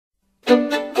I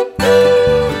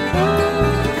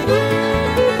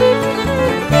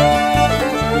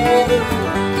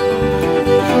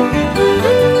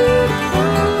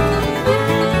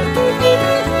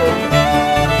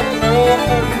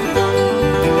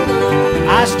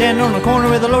stand on the corner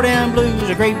with the low-down blues,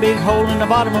 a great big hole in the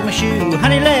bottom of my shoe.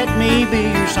 Honey, let me be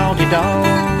your salty dog.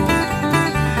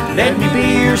 Let me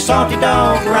be your salty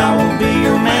dog, or I won't be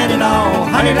your man at all.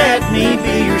 Honey, let me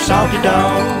be your salty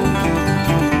dog.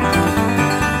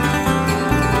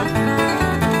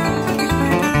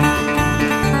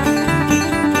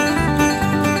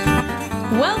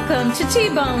 Welcome to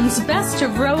T-Bone's Best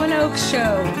of Roanoke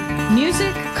show.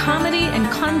 Music, comedy, and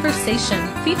conversation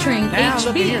featuring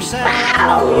HB,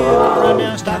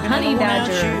 Honey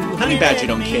Badger. Honey Badger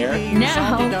don't care.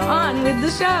 Now, on with the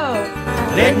show.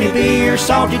 Let me be your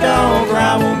salty dog, or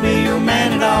I won't be your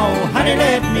man at all. Honey,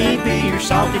 let me be your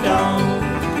salty dog.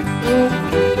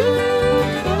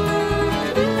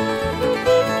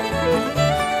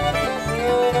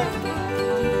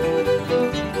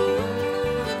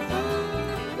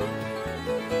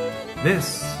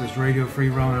 This is Radio Free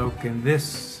Roanoke, and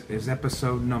this is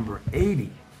episode number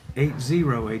 80, 80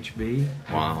 HB.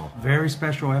 Wow. Very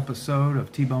special episode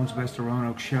of T-Bone's Best of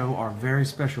Roanoke show. Our very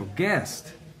special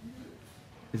guest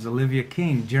is Olivia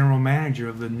King, General Manager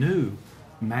of the new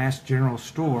Mast General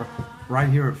Store right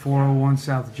here at 401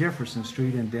 South Jefferson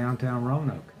Street in downtown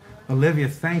Roanoke. Olivia,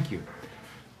 thank you.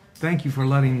 Thank you for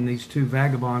letting these two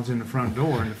vagabonds in the front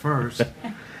door in the first.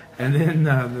 And then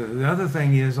the other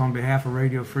thing is, on behalf of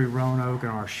Radio Free Roanoke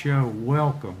and our show,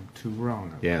 welcome to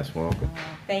Roanoke. Yes, welcome.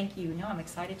 Thank you. No, I'm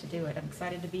excited to do it. I'm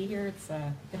excited to be here. It's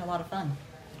been a lot of fun.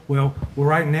 Well,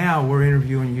 right now we're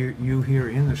interviewing you here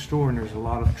in the store, and there's a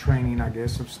lot of training, I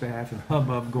guess, of staff and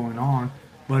hubbub going on.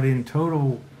 But in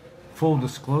total, full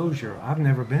disclosure, I've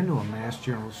never been to a Mast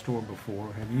General Store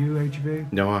before. Have you,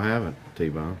 HB? No, I haven't,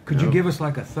 T-Bone. Could you give us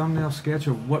like a thumbnail sketch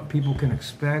of what people can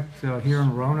expect here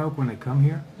in Roanoke when they come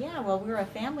here? Yeah, well, we're a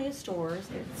family of stores.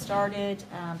 It started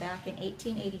back in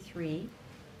 1883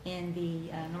 in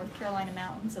the North Carolina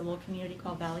mountains, a little community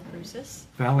called Valley Crucis.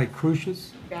 Valley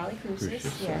Crucis? Valley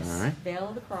Crucis, yes. All right. Vale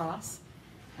of the Cross.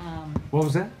 What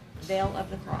was that? Vale of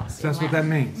the Cross. So that's what that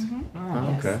means? Mm-hmm. Oh,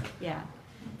 Yes. okay. Yeah.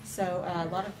 So a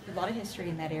lot of history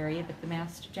in that area, but the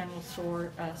Mast General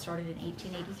Store started in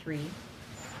 1883.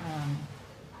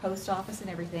 Post office and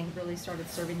everything really started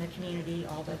serving the community,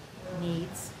 all the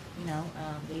needs. You know,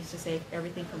 they used to say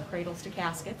everything from cradles to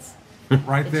caskets.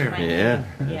 Right that you there. might need. Yeah.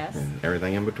 Yes. And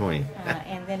everything in between.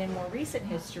 And then in more recent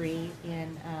history,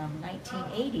 in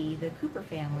 1980, the Cooper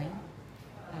family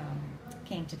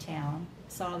came to town,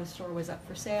 saw the store was up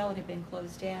for sale, it had been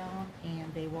closed down,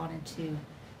 and they wanted to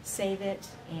save it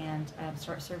and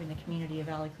start serving the community of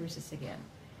Valley Crucis again.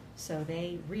 So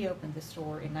they reopened the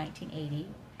store in 1980.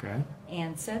 Okay.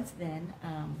 And since then,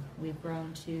 we've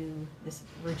grown to this.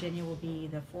 Virginia will be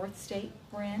the 4th state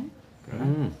we're in,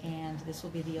 and this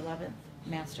will be the 11th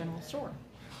Mast General Store.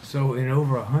 So in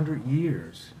over 100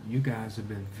 years, you guys have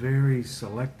been very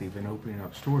selective in opening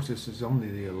up stores. This is only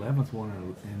the 11th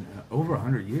one in over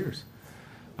 100 years.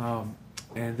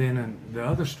 And then the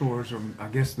other stores, I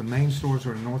guess the main stores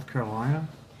are in North Carolina?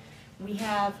 We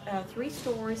have 3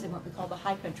 stores in what we call the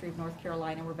high country of North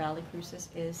Carolina, where Valley Crucis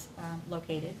is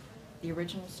located. The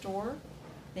original store,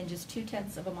 then just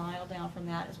 2/10 of a mile down from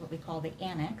that is what we call the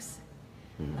Annex,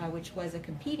 which was a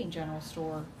competing general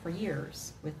store for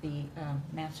years with the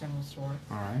Mast General Store.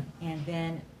 All right. And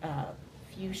then a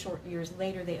few short years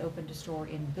later, they opened a store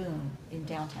in Boone, in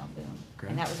downtown Boone. Okay.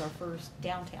 And that was our first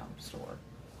downtown store.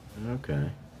 Okay.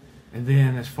 And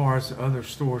then as far as other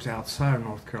stores outside of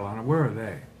North Carolina, where are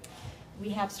they? We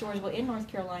have stores, well, in North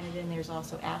Carolina, then there's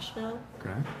also Asheville,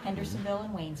 Okay. Hendersonville,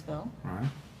 and Waynesville. All right.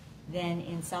 Then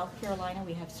in South Carolina,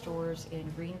 we have stores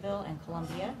in Greenville and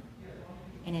Columbia.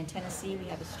 And in Tennessee, we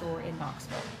have a store in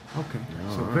Knoxville. Okay.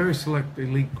 All So right. very select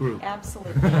elite group.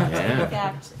 Absolutely. Yeah. In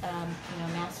fact,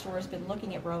 Mast Store has been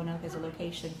looking at Roanoke as a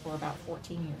location for about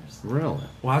 14 years. Really?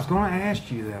 Well, I was going to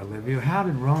ask you that, Olivia. How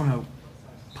did Roanoke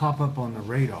pop up on the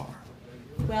radar?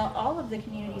 Well, all of the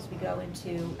communities we go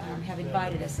into have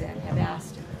invited us in, have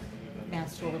asked if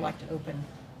Mast Store would like to open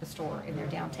a store in their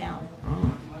downtown.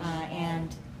 Oh.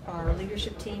 And our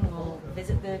leadership team will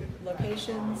visit the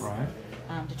locations, Right.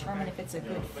 Determine if it's a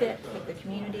good fit with the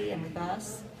community and with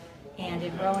us. And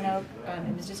in Roanoke,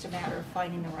 it was just a matter of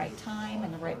finding the right time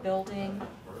and the right building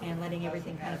and letting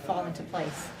everything kind of fall into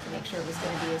place to make sure it was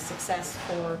going to be a success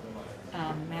for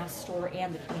Mast Store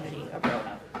and the community of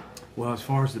Roanoke. Well, as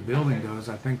far as the building goes,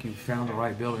 I think you found the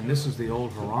right building. This is the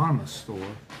old Hieronymus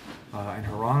store. And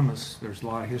Hieronymus, there's a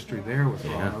lot of history there with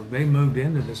Roanoke. They moved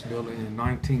into this building in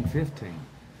 1915.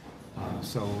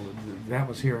 That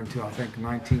was here until I think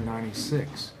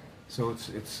 1996. So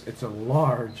it's a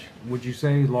large. Would you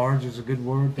say large is a good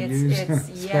word to use? It's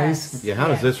Space. yes. Yeah, how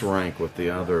does yes. this rank with the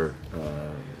other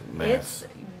masts?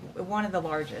 It's one of the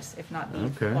largest, if not the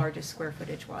Okay. largest square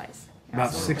footage wise. About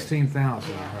Absolutely.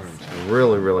 16,000, I heard.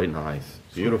 Really, really nice.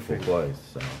 Beautiful place.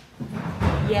 So.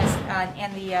 Yes,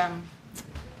 and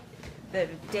the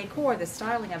decor, the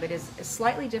styling of it is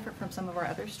slightly different from some of our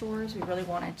other stores. We really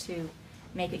wanted to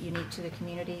make it unique to the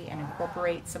community and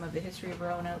incorporate some of the history of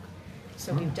Roanoke.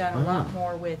 So we've done a lot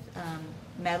more with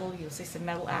metal. You'll see some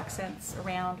metal accents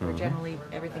around, where generally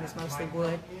everything is mostly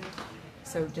wood.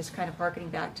 So just kind of harkening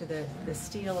back to the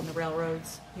steel and the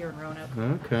railroads here in Roanoke.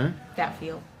 Okay. That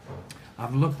feel.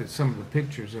 I've looked at some of the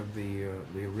pictures of the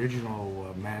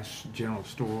original Mast General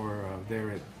Store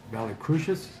there at Valley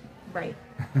Crucis. Right.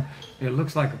 It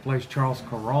looks like a place Charles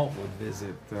Kuralt would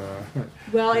visit.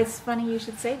 Well, it's funny you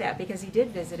should say that because he did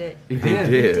visit it. He did.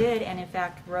 He did. He did, and in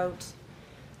fact wrote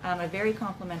a very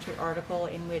complimentary article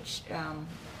in which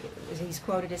he's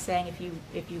quoted as saying,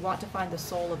 if you want to find the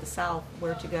soul of the South,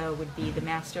 where to go would be the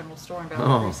Mast General Store in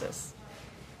Valley Crucis.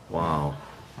 Wow.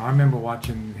 I remember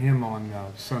watching him on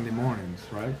Sunday mornings,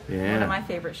 right? Yeah. One of my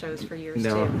favorite shows for years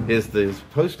Now, too. is the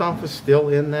post office still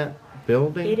in that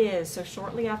building? It is. So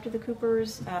shortly after the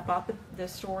Coopers bought the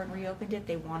store and reopened it,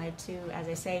 they wanted to, as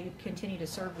I say, continue to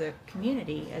serve the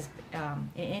community as in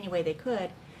any way they could.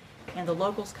 And the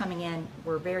locals coming in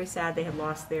were very sad they had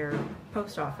lost their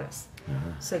post office.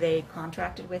 So they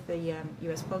contracted with the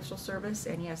U.S. Postal Service,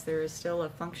 and yes, there is still a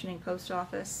functioning post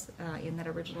office in that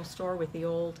original store with the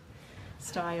old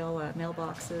style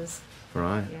mailboxes.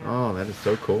 Right. Yeah. Oh, that is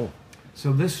so cool.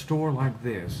 So this store like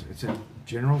this, it's a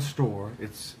general store.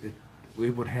 We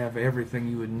would have everything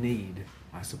you would need,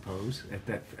 I suppose,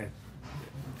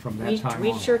 from that time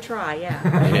We on. sure try, yeah.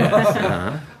 Yes.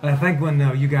 Uh-huh. I think when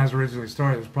you guys originally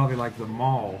started, it was probably like the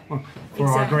mall for our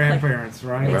Exactly. grandparents,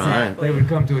 right? Exactly. They would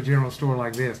come to a general store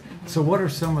like this. So what are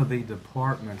some of the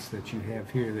departments that you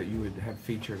have here that you would have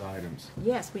featured items?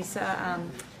 Yes, we saw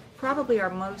probably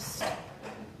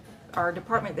our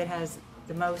department that has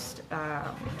the most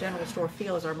general store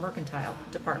feel is our mercantile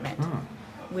department,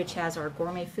 which has our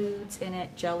gourmet foods in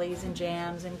it, jellies and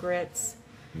jams and grits.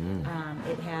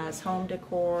 It has home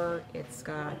decor, it's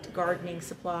got gardening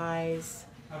supplies,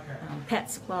 pet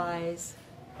supplies,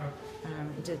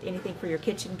 just anything for your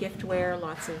kitchen giftware,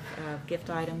 lots of gift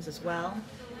items as well.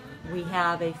 We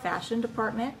have a fashion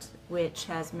department which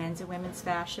has men's and women's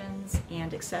fashions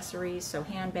and accessories, so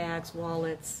handbags,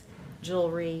 wallets,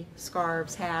 jewelry,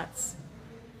 scarves, hats.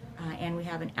 And we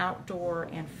have an outdoor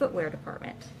and footwear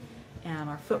department.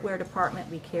 Our footwear department,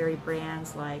 we carry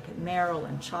brands like Merrill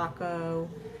and Chaco,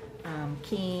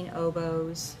 Keen,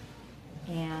 Oboes.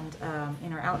 And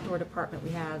in our outdoor department, we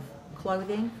have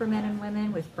clothing for men and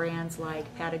women with brands like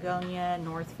Patagonia,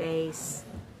 North Face,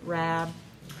 Rab,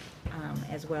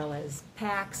 as well as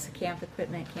packs, camp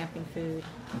equipment, camping food.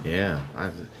 Yeah.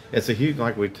 It's a huge,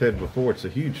 like we said before, it's a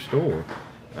huge store.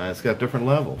 It's got different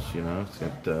levels, you know. It's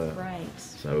got Right.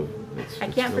 so it's. I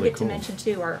it's can't really forget cool. to mention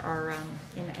too,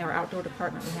 in our outdoor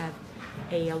department we have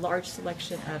a large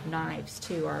selection of knives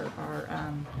too.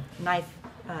 Our knife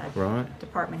Right.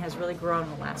 department has really grown in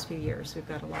the last few years. We've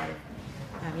got a lot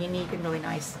of unique and really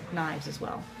nice knives as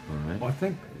well. All right. Well, I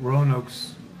think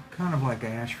Roanoke's kind of like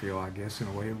Asheville, I guess, in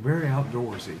a way, very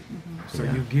outdoorsy. So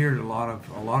Yeah. you've geared a lot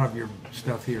of your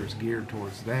stuff here is geared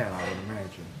towards that, I would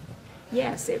imagine.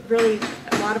 Yes, it really,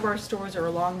 a lot of our stores are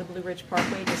along the Blue Ridge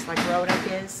Parkway, just like Roanoke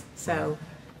is. So,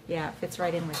 yeah, it fits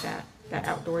right in with that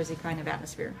outdoorsy kind of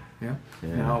atmosphere. Yeah.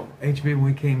 Yeah. Now, HB, when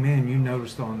we came in, you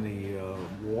noticed on the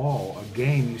wall a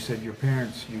game you said your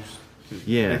parents used to.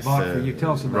 Yes. They bought for you.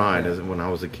 Tell us about right. that. As when I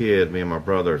was a kid, me and my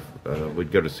brother,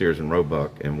 we'd go to Sears and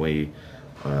Roebuck, and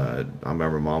I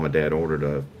remember Mom and Dad ordered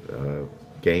a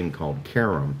game called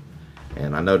Carom.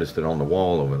 And I noticed it on the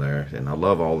wall over there, and I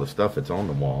love all the stuff that's on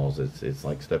the walls. It's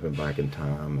like stepping back in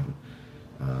time,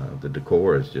 and the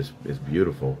decor is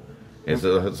beautiful. It's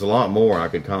a lot more I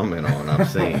could comment on. I've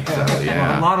seen, so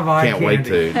yeah, A lot of eye can't wait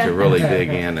candy. to really dig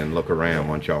in and look around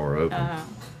once y'all are open.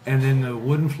 And then the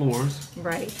wooden floors.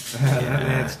 Right. That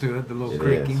adds to it, the little It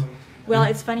creaking. is. Well,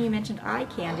 it's funny you mentioned eye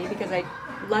candy because I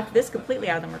left this completely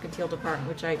out of the mercantile department,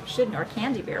 which I shouldn't. Our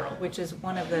candy barrel, which is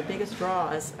one of the biggest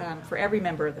draws for every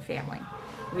member of the family.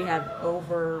 We have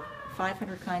over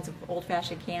 500 kinds of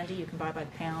old-fashioned candy you can buy by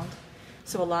the pound.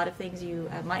 So a lot of things you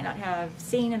might not have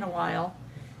seen in a while,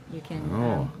 You can,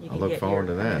 you I can look get forward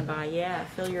your, to that. Buy, yeah,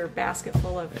 fill your basket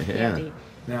full of Yeah. candy.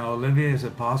 Now, Olivia, is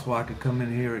it possible I could come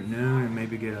in here at noon and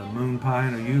maybe get a moon pie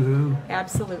and a yoo-hoo?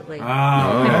 Absolutely.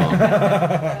 Ah,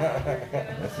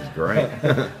 This is great.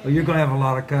 well, you're going to have a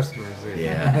lot of customers there.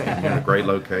 Yeah, you got a great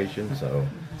location, so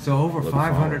So over Looking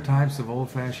 500 forward. types of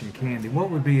old-fashioned candy.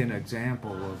 What would be an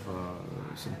example of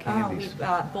some Oh, candies? we've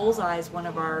got Bullseye is one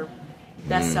of our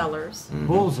best sellers.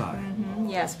 Bullseye.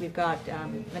 Yes, we've got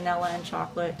vanilla and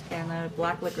chocolate and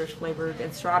black licorice flavored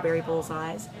and strawberry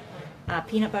bullseyes.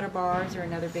 Peanut butter bars are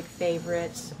another big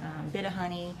favorite. Bit of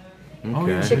honey, Oh,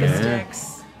 yeah. chicken yeah.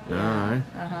 sticks, All right.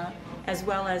 as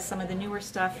well as some of the newer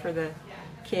stuff for the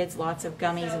kids. Lots of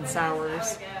gummies and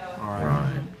sours. All right.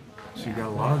 Right. So you got a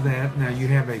lot of that. Now you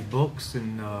have a books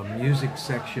and music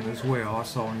section as well. I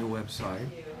saw on your website.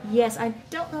 Yes, I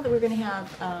don't know that we're going to have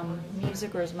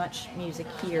music or as much music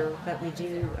here, but we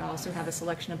do also have a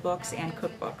selection of books and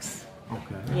cookbooks.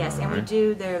 Okay. Yes, and we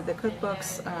do, the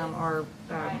cookbooks are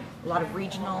a lot of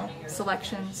regional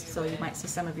selections, so you might see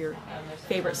some of your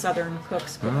favorite Southern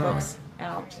cooks' cookbooks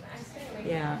out.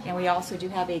 Yeah, and we also do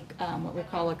have a what we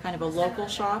call a kind of a local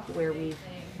shop where we've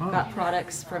got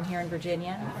products from here in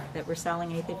Virginia that we're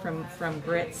selling, anything from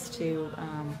grits to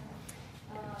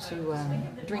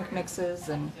drink mixes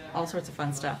and all sorts of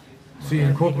fun stuff. So you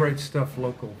incorporate stuff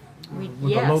local with a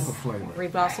local flavor.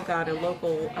 We've also got a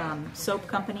local soap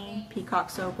company, Peacock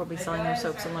Soap. We'll be selling their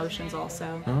soaps and lotions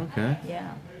also. Okay.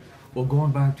 Yeah. Well,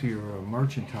 going back to your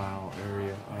mercantile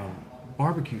area,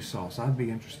 barbecue sauce, I'd be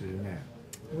interested in that.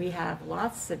 We have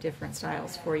lots of different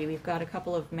styles for you. We've got a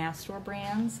couple of Mast store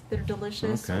brands that are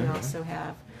delicious. Okay. We also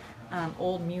have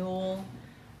Old Mule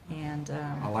and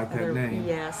I like that name.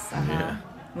 Yes. Yeah.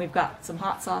 We've got some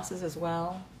hot sauces as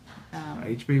well.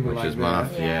 HB would Which like is my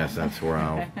that. Yeah. yes, that's where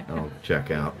I'll check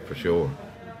out for sure.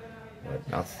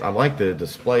 But I like the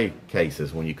display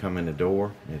cases when you come in the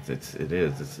door. It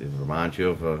reminds you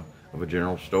of a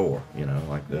general store, you know,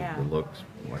 like the looks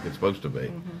like it's supposed to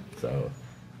be. So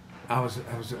I was.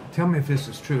 Tell me if this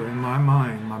is true. In my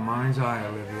mind's eye,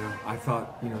 Olivia, I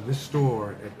thought, you know, this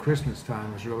store at Christmas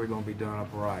time was really going to be done up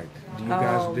right. Do you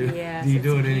guys do? Yes, Do you it's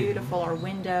do it any? beautiful. Our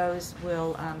windows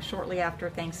will shortly after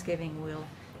Thanksgiving we'll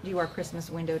do our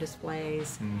Christmas window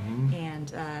displays, and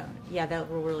that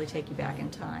will really take you back in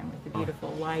time with the beautiful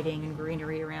lighting and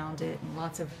greenery around it, and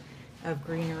lots of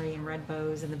greenery and red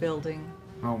bows in the building.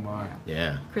 Oh my.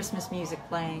 yeah, Christmas music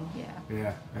playing, yeah.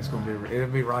 Yeah, that's going to be. It'll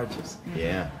be righteous.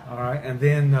 yeah. All right, and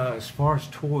then as far as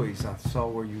toys, I saw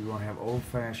where you were going to have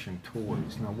old-fashioned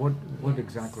toys. Now, what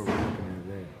exactly are we looking at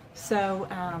there? So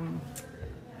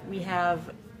we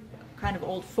have kind of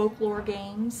old folklore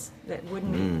games, that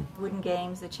wooden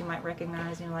games that you might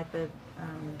recognize, you know, like the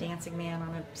Dancing Man on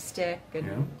a Stick and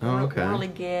Yeah. Oh, okay.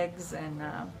 whirligigs, and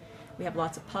we have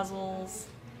lots of puzzles,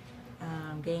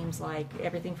 games like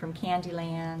everything from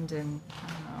Candyland and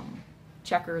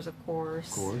checkers, of course.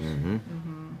 Of course.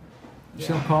 Yeah.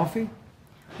 Sell coffee?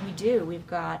 We do. We've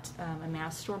got a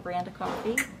Mast store brand of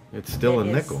coffee. It's still a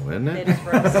that nickel, isn't it? That is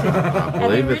roasted. At the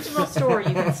believe it's- original store,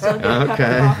 you can still get a cup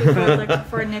Okay. of coffee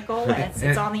for a nickel, and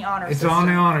it's on the honor It's system. on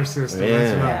the honor system.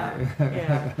 Yeah. That's right.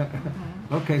 Yeah.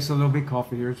 Okay, so there'll be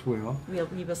coffee here as well.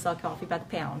 We will sell coffee by the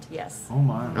pound, yes. Oh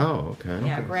my. Oh, okay.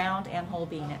 Yeah, ground and whole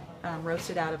bean,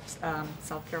 roasted out of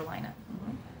South Carolina.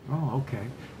 Oh, okay.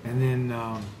 And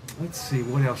then let's see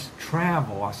what else.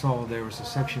 Travel. I saw there was a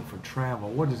section for travel.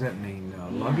 What does that mean?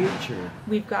 Luggage or?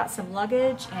 We've got some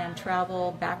luggage and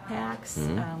travel backpacks.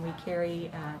 We carry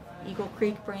Eagle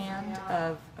Creek brand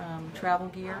of travel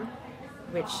gear,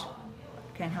 which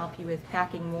can help you with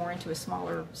packing more into a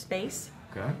smaller space,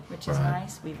 Okay. which is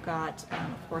nice. We've got,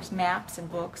 of course, maps and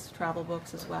books, travel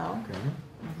books as well. Okay.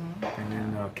 And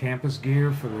then campus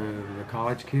gear for the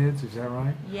college kids. Is that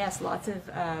right? Yes, lots of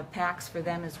packs for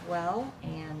them as well,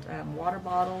 and water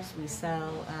bottles. We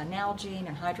sell Nalgene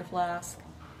and Hydro Flask,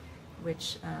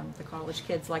 which the college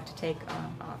kids like to take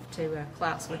off to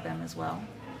class with them as well.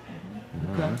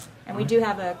 Okay. And we do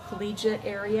have a collegiate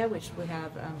area, which we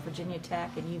have Virginia Tech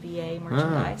and UVA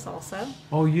merchandise also.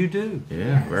 Oh, you do?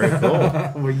 Yeah, very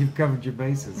cool. Well, you've covered your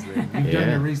bases then. You've done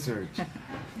Yeah. your research.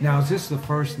 Now, is this the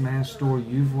first Mast store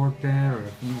you've worked at, or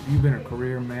have you've been a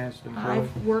career Mast employee?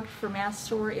 I've worked for Mast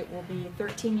store. It will be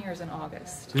 13 years in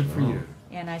August. Good for you.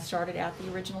 And I started at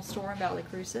the original store in Valley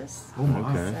Crucis. Oh, my.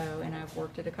 Okay. So, and I've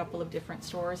worked at a couple of different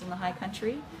stores in the high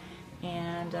country.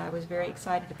 And I was very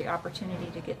excited at the opportunity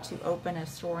to get to open a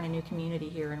store in a new community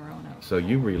here in Roanoke. So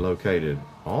you relocated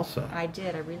also. I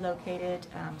did. I relocated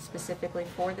specifically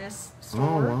for this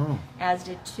store, Oh, wow. as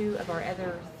did two of our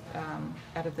other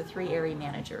out of the 3 area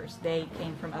managers. They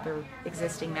came from other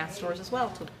existing Mast stores as well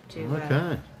to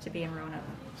be in Roanoke.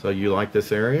 So you like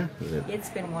this area? It's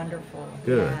been wonderful.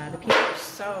 Good. Yeah, the people are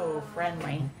so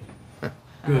friendly.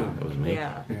 Good. That was me.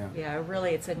 Yeah.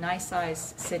 Really, it's a nice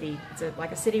sized city. It's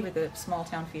like a city with a small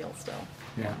town feel still.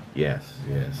 Yeah. Yes.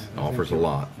 Offers a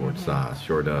lot for its size.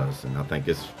 Sure does. And I think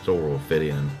this store will fit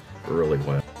in really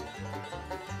well.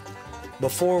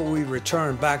 Before we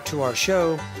return back to our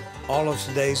show, all of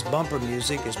today's bumper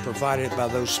music is provided by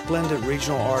those splendid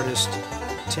regional artists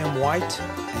Tim White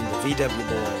and the VW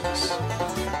Boys.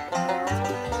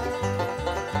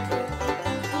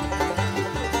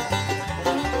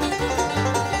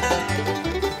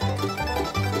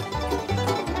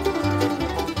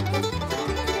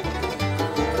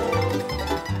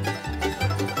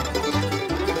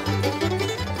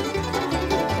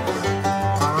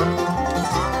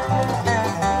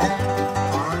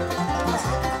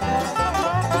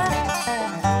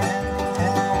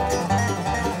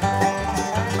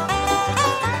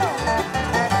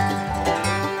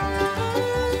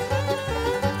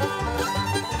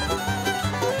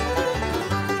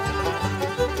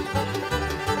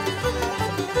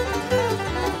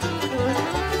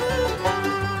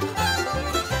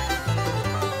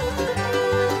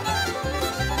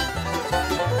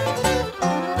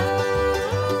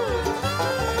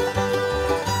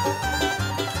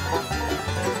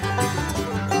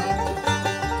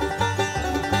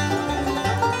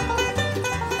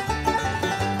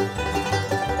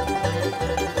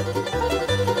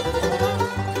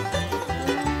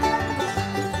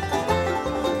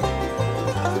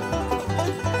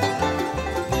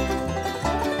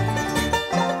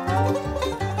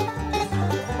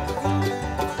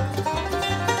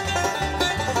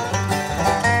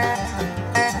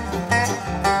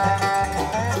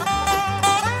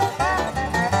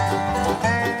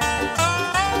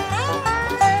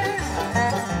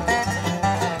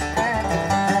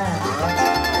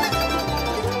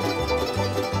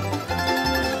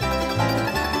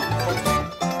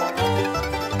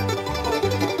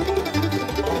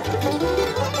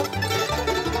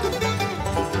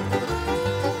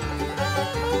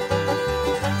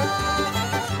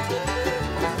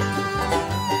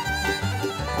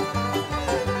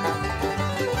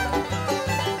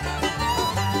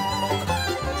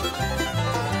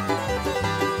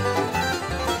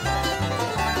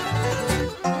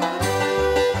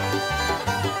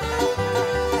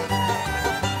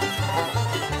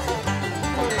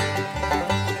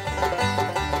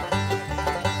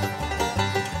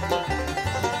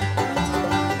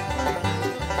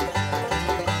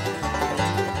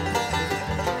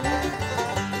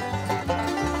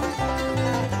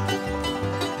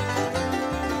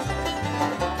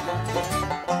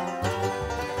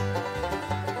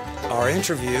 Our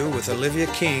interview with Olivia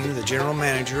King, the general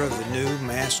manager of the new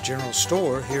Mast General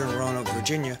Store here in Roanoke,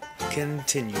 Virginia,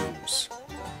 continues.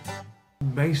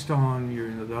 Based on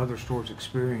the other store's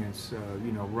experience,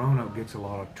 Roanoke gets a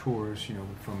lot of tourists,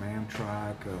 from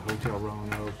Amtrak, Hotel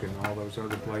Roanoke, and all those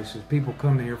other places. People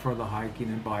come here for the hiking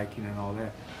and biking and all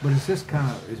that. But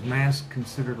is Mast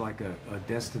considered like a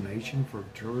destination for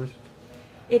tourists?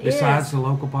 Besides the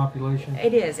local population?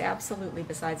 It is, absolutely,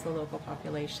 besides the local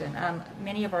population.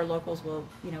 Many of our locals will,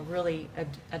 really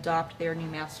adopt their new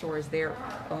Mast store as their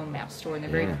own Mast store, and they're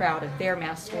very proud of their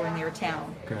Mast store in their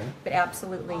town. Okay. But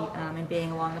absolutely, and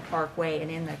being along the Parkway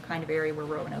and in the kind of area where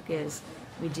Roanoke is,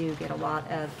 we do get a lot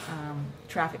of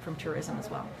traffic from tourism as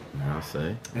well. I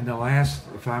see. And the last,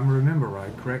 if I remember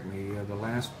right, correct me, the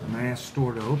last Mast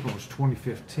store to open was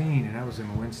 2015, and that was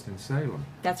in Winston-Salem.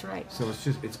 That's right. So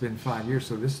it's been 5 years.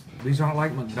 So these aren't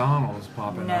like McDonald's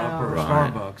popping up or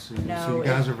Right. Starbucks. No, So you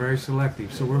guys are very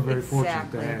selective. So we're very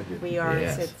fortunate to have you. We are.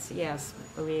 Yes. Yes.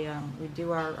 We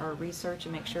do our research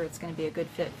and make sure it's going to be a good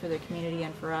fit for the community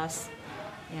and for us.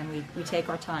 And we take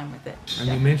our time with it. And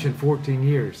you mentioned 14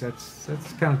 years. That's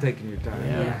kind of taking your time.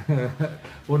 Yeah.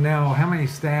 Well, now, how many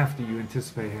staff do you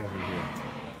anticipate having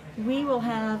here? We will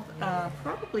have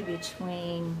probably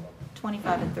between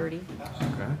 25 and 30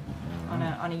 Okay.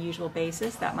 on a usual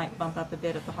basis. That might bump up a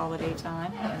bit at the holiday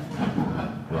time,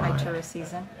 high tourist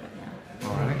season. But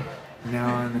All right.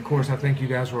 Now, and of course, I think you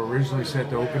guys were originally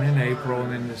set to open in April,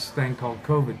 and then this thing called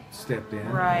COVID stepped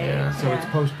in. Right. Yeah. So it's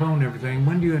postponed everything.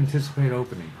 When do you anticipate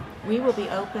opening? We will be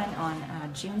open on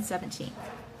June 17th.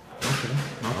 Okay.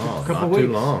 Oh, a couple not weeks.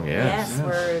 too long, Yes,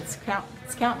 yes.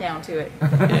 it's countdown to it.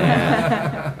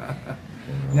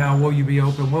 Now, will you be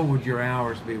open? What would your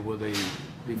hours be? Will they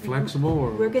be flexible,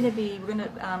 or We're going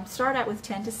to start out with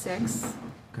 10 to 6,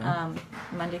 Okay.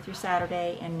 Monday through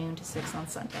Saturday, and noon to 6 on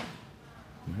Sunday.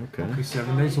 Okay. Okay,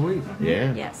 7 days a week?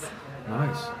 Yeah. Yes.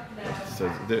 Nice. So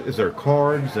is there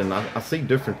cards? And I see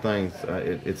different things.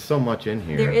 It's so much in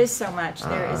here. There is so much.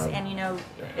 There is, and you know,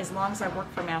 as long as I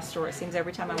work for Mast store, it seems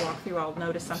every time I walk through, I'll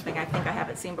notice something I think I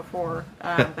haven't seen before.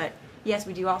 But yes,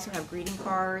 we do also have greeting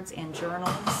cards and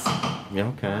journals.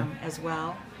 Yeah, okay. As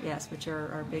well. Yes, which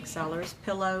are big sellers.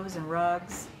 Pillows and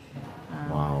rugs.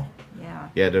 Wow. Yeah.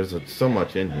 Yeah, there's so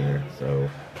much in here, so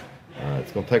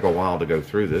it's going to take a while to go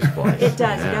through this place. It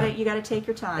does. Yeah. You gotta take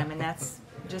your time, and that's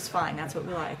just fine. That's what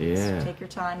we like. Yeah. Just take your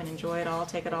time and enjoy it all.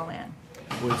 Take it all in.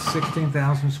 With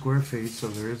 16,000 square feet, so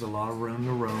there is a lot of room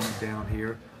to roam down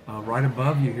here. Right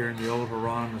above you here in the old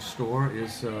Roanoke store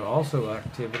is also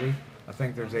activity. I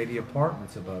think there's 80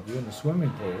 apartments above you and the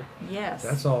swimming pool. Yes.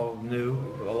 That's all new,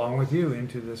 along with you,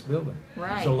 into this building.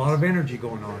 Right. There's a lot of energy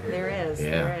going on here. There is.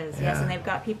 Yeah, There is. Yes, yeah. and they've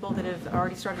got people that have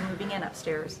already started moving in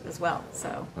upstairs as well.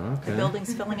 So Okay. the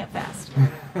building's filling up fast.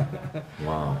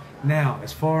 Wow. Now,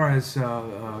 as far as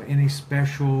any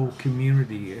special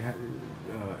community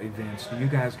events, do you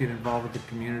guys get involved with the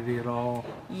community at all?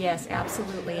 Yes,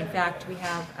 absolutely. In fact, we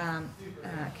have a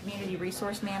community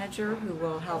resource manager who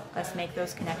will help us make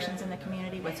those connections in the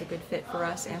community, what's a good fit for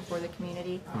us and for the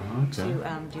community, Okay.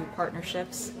 to do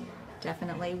partnerships.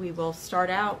 Definitely. We will start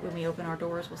out, when we open our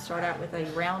doors, we'll start out with a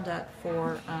roundup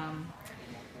for, I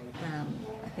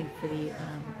think, for the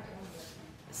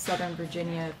Southern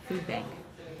Virginia Food Bank.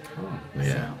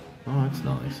 Yeah. Oh, that's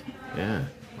nice. Yeah.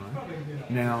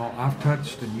 Now, I've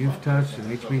touched and you've touched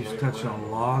and HB's touched on a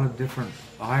lot of different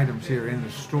items here in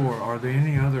the store. Are there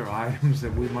any other items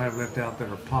that we might have left out that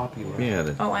are popular?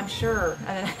 Yeah. Oh, I'm sure.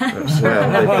 Well,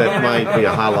 that might be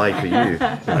a highlight to you,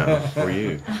 for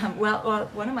you. Well,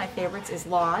 one of my favorites is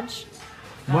Lodge.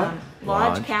 What?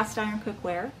 Lodge cast iron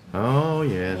cookware. Oh,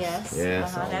 yes. Yes.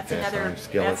 Yes. That's all another. cast iron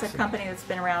skillets That's a company that's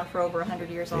been around for over 100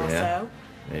 years also.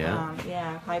 Yeah.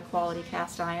 Yeah, high quality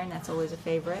cast iron. That's always a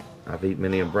favorite. I've eaten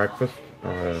many a breakfast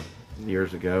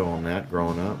years ago on that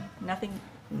growing up. Nothing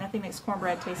makes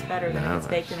cornbread taste better than No, if it's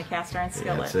baked in a cast iron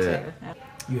skillet that's it.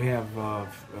 too. You have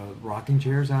rocking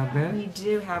chairs, I bet? We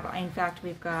do have. In fact,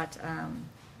 we've got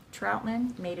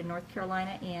Troutman, made in North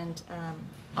Carolina, and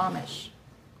Amish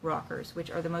rockers,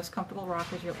 which are the most comfortable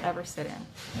rockers you'll ever sit in.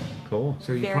 Cool.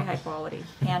 So you Very high quality,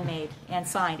 handmade and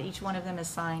signed. Each one of them is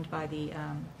signed by the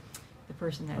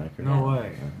person that No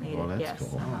way. made Well, it. that's Yes.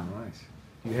 cool. Oh, nice.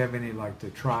 Do you have any like to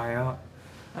try out?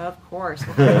 Of course.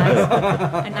 We've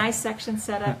got a nice section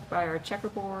set up by our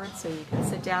checkerboard, so you can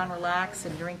sit down, relax,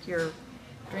 and drink your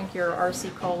RC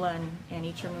cola and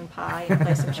eat your moon pie and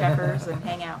play some checkers and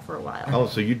hang out for a while. Oh,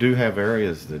 so you do have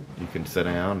areas that you can sit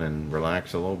down and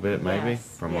relax a little bit, maybe,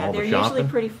 Yes. from Yeah, all the they're shopping? usually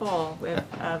pretty full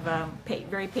of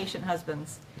very patient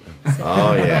husbands.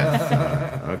 Oh, yes.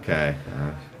 Okay.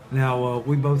 Now,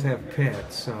 we both have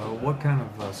pets. What kind of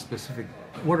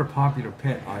what are popular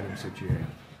pet items that you have?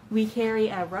 We carry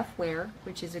Roughwear,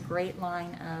 which is a great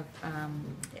line of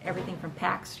everything from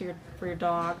packs for your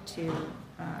dog to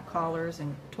collars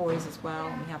and toys as well.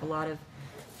 And we have a lot of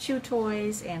chew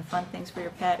toys and fun things for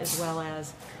your pet, as well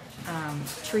as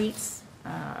treats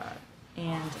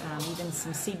and even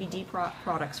some CBD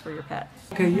products for your pet.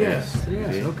 Okay, yes.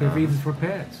 Yeah. Okay, even for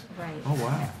pets. Right. Oh,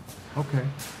 wow. Okay.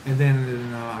 And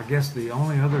then I guess the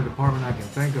only other department I can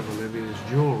think of, Olivia, is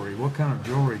jewelry. What kind of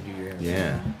jewelry do you have?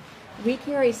 Yeah. We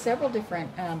carry several different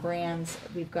brands.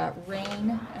 We've got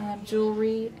Rain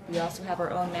jewelry. We also have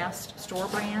our own Mast store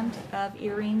brand of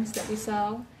earrings that we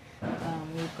sell.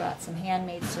 We've got some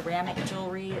handmade ceramic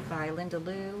jewelry by Linda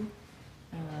Lou.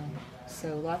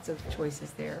 So lots of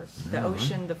choices there.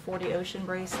 The 40 ocean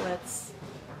bracelets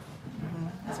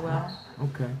as well.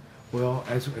 Okay. Well,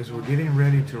 as we're getting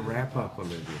ready to wrap up,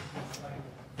 Olivia,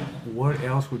 what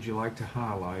else would you like to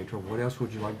highlight, or what else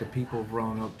would you like the people of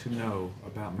Roanoke to know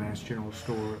about Mast General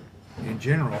Store in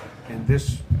general and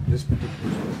this particular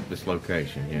store? This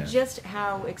location, yeah. Just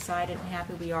how excited and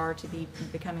happy we are to be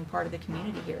becoming part of the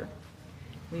community here.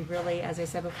 We really, as I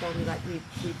said before, we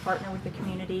partner with the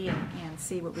community and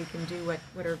see what we can do,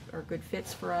 what are good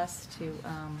fits for us to,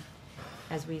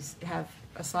 as we have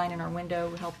a sign in our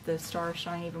window, help the stars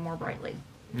shine even more brightly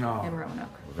in Roanoke.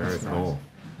 Very cool.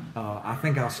 I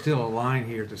think I'll steal a line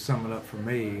here to sum it up for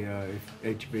me.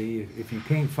 If you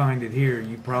can't find it here,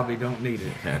 you probably don't need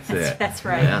it. That's it. That's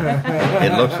right. Yeah.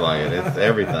 It looks like it. It's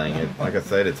everything. Like I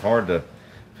said, it's hard to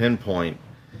pinpoint.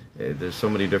 There's so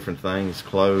many different things: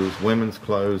 clothes, women's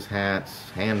clothes, hats,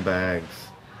 handbags.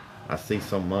 I see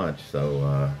so much.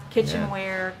 So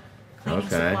Kitchenware, cleaning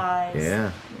supplies.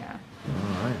 Yeah. Yeah.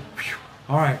 All right.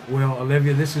 All right. Well,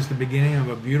 Olivia, this is the beginning of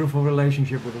a beautiful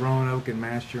relationship with Roanoke and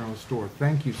Mast General Store.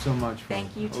 Thank you so much for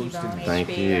Thank you, hosting T-Bone us. Thank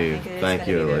HB. you. I think it is Thank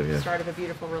gonna you, be Olivia. the start of a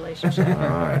beautiful relationship. All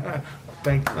right.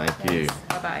 Thank you. Thank you.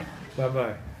 Bye-bye.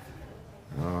 Bye-bye.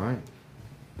 All right.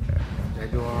 Did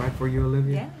that go all right for you,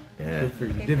 Olivia? Yeah. Yeah. Good for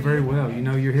you. Okay You did for very you. well. You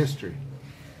know your history.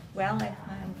 Well,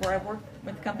 I've worked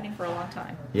with the company for a long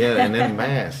time. Yeah, and then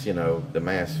Mast, the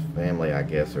Mast family, I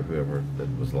guess, or whoever that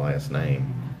was the last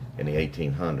name, in the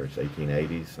 1800s,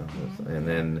 1880s, something. And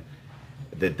then,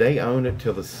 did they own it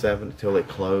till till it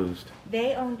closed?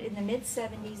 They owned, in the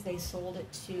mid-70s, they sold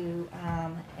it to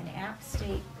an App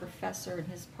State professor and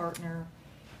his partner,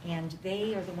 and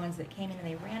they are the ones that came in and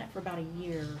they ran it for about a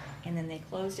year, and then they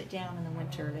closed it down in the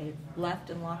winter. They left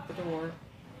and locked the door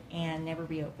and never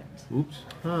reopened. Oops.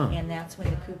 Huh. And that's when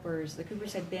the Coopers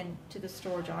had been to the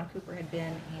store, John Cooper had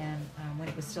been, and when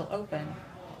it was still open,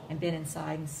 and been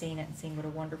inside and seen it and seen what a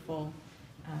wonderful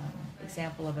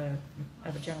example of a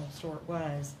general store it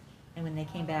was. And when they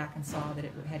came back and saw that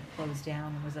it had closed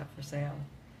down and was up for sale,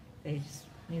 they just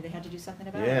knew they had to do something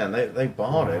about it. Yeah, and they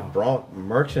bought Wow. it, brought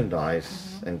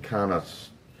merchandise, and kind of,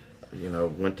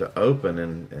 went to open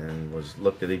and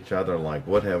looked at each other like,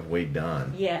 what have we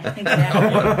done? Yeah,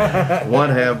 exactly. What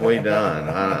have we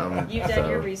done? You've done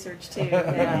your research too.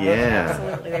 Yeah.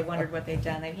 Absolutely. They wondered what they'd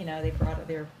done. They brought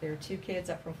their 2 kids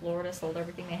up from Florida, sold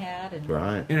everything they had, and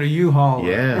Right. In a U-Haul.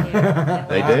 Yeah. and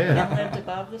They lived- did. And lived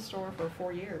above the store for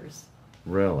 4 years.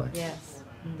 Really? Yes,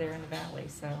 and they're in the valley,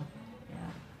 so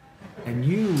yeah. And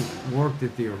you worked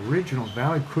at the original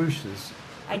Valley Cruises,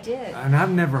 I did. and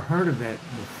I've never heard of that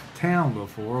town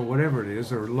before, or whatever it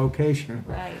is, or location.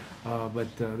 Right. But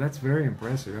that's very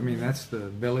impressive. I mean, that's the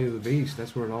belly of the beast.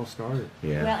 That's where it all started.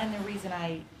 Yeah. Well, and the reason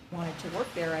I wanted to work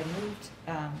there, I moved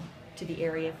to the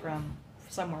area from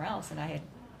somewhere else, and I had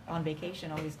on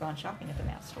vacation always gone shopping at the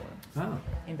Mast store Oh.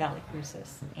 in Valley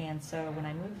Cruces. And so when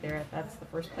I moved there, that's the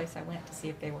first place I went to see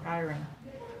if they were hiring.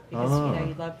 Because, Ah.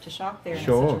 you love to shop there, and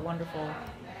Sure. it's such a wonderful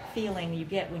feeling you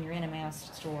get when you're in a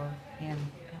Mast store. And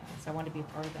so I wanted to be a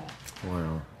part of that.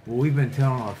 Wow. Well, we've been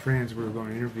telling our friends we were going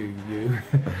to interview you,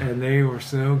 and they were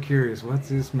so curious. What's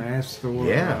this Mast store?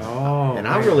 Yeah. Oh, And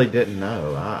I man. really didn't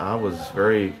know. I was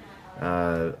very,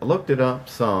 I looked it up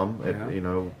some,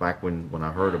 Yeah. back when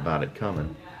I heard about it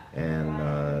coming. And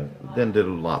then did a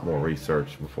lot more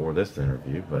research before this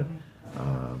interview. But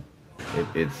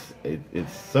it's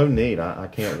so neat. I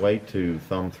can't wait to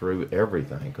thumb through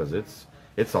everything because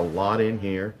it's a lot in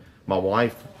here. My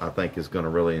wife, I think, is going to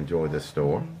really enjoy this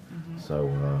store.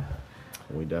 So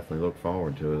we definitely look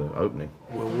forward to the opening.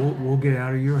 Well, we'll get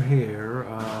out of your hair.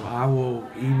 I will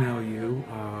email you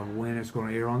when it's going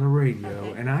to air on the radio.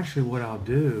 Okay. And actually, what I'll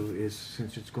do is,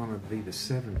 since it's going to be the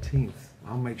 17th,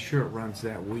 I'll make sure it runs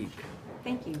that week,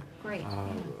 Thank you. Great.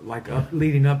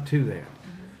 leading up to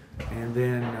that. And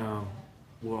then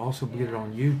we'll also get it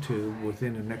on YouTube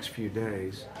within the next few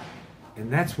days.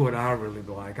 And that's what I really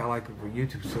like. I like it for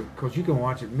YouTube, because you can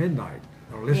watch it midnight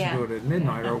or listen Yeah. to it at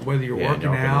midnight, or whether you're Yeah, working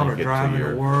y'all can out link or it to driving to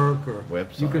your work, or you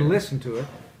website. can listen to it.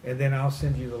 And then I'll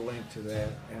send you the link to that,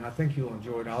 and I think you'll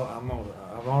enjoy it. I'm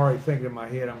already thinking in my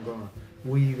head I'm going to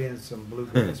weave in some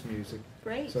bluegrass music.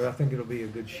 Great. So I think it'll be a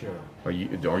good show. Are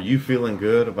you feeling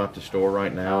good about the store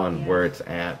right now and Yeah. where it's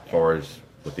at, as far as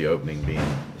with the opening being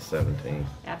the 17th?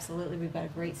 Absolutely. We've got a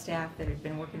great staff that have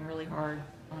been working really hard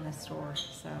on this store.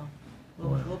 So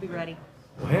we'll be ready.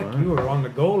 Well, heck, you were on the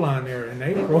goal line there in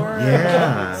April. were.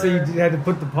 Yeah. So you had to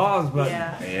put the pause button.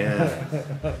 Yeah.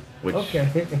 Yeah. Which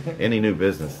Okay. any new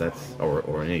business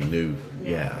or any new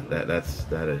that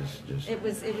is just It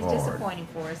was hard. disappointing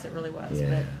for us. It really was.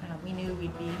 Yeah. But we knew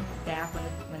we'd be back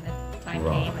when the time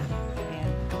Right. came,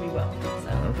 and we will. So.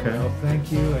 Okay. Well,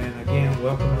 thank you, and again,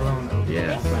 welcome to Roanoke.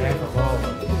 Yes. On behalf of all of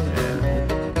us. Yeah.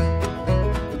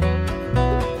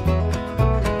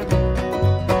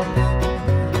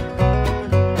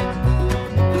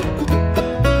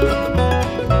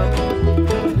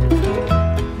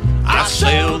 I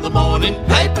sell the morning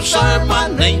paper, sir. My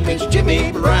name is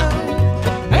Jimmy Brown.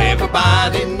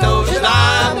 Everybody knows that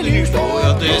I'm the newsboy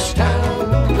of this town.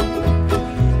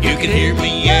 You can hear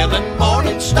me yelling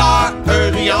Morning Star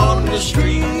early on the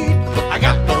street. I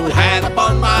got no hat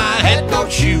upon my head, no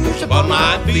shoes upon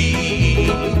my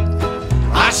feet.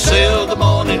 I sell the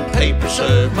morning paper,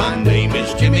 sir. My name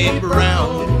is Jimmy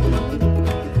Brown.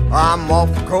 I'm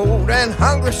awful cold and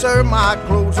hungry, sir. My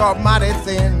clothes are mighty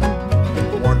thin.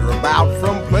 Wander about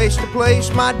from place to place,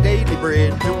 my daily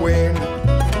bread to win.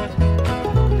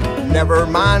 Never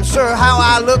mind, sir, how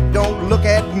I look. Don't look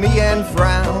at me and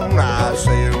frown. I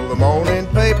sell the morning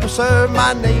paper, sir.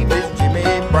 My name is Jimmy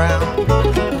Brown.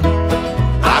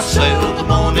 I sell the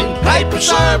morning paper,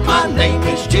 sir. My name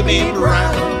is Jimmy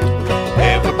Brown.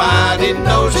 Everybody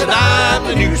knows that I'm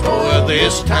the newsboy of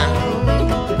this town.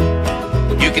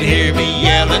 You can hear me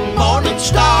yelling Morning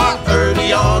Star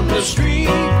early on the street.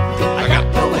 I got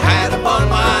no hat upon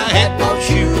my head, no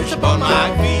shoes upon my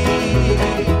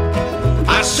feet.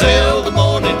 I sell the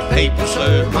morning paper,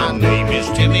 sir. My name is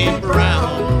Jimmy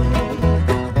Brown.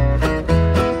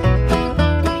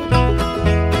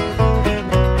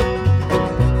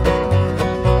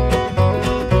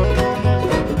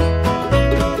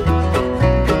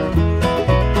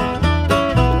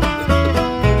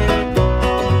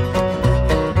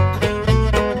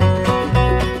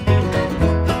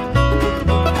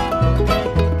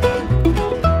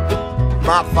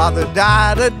 My father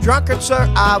died a drunkard,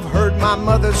 sir, I've heard my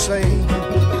mother say.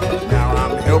 Now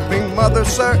I'm helping mother,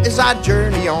 sir, as I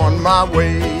journey on my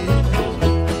way.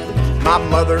 My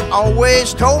mother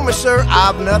always told me, sir,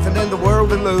 I've nothing in the world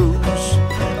to lose.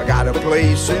 I got a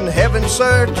place in heaven,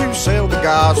 sir, to sell the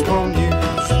gospel news.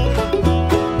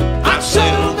 I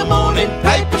sell the morning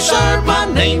paper, sir. My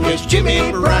name is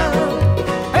Jimmy Brown.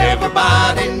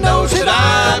 Everybody knows that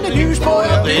I'm the newsboy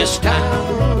of this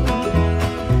town.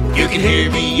 You can hear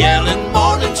me yelling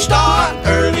Morning Star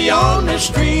early on the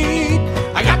street.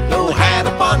 I got no hat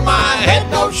upon my head,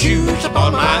 no shoes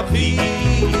upon my feet.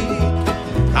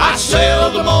 I sell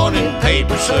the morning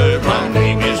paper, sir. My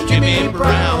name is Jimmy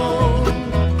Brown.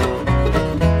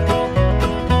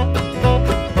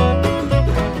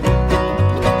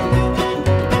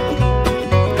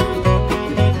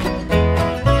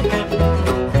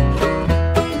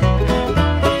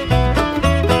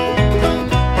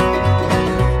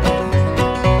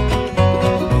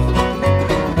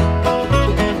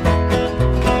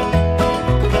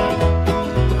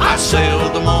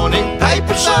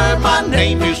 Sir, my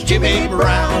name is Jimmy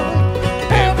Brown.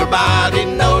 Everybody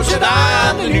knows that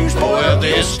I'm the newsboy of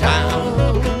this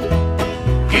town.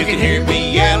 You can hear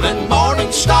me yelling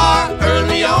Morning Star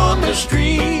early on the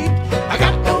street. I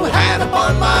got no hat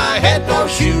upon my head, no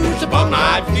shoes upon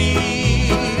my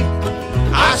feet.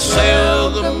 I sell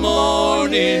the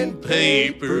morning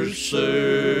paper, sir.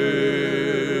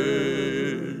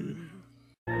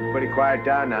 Everybody quiet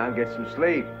down now and get some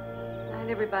sleep. Night,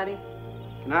 everybody.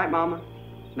 Good night, Mama.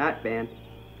 Good night, Ben.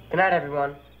 Good night,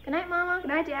 everyone. Good night, Mama. Good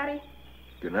night, Daddy.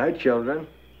 Good night, children.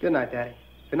 Good night, Daddy.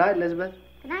 Good night, Elizabeth.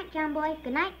 Good night, John Boy.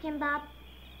 Good night, Jim Bob.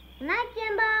 Good night,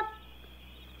 Jim Bob.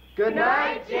 Good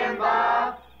night, Jim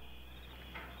Bob.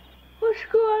 What's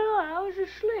going on? I was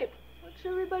asleep. What's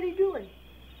everybody doing?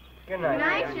 Good night, Good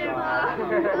night, Jim Bob. Go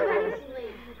back to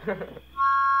sleep.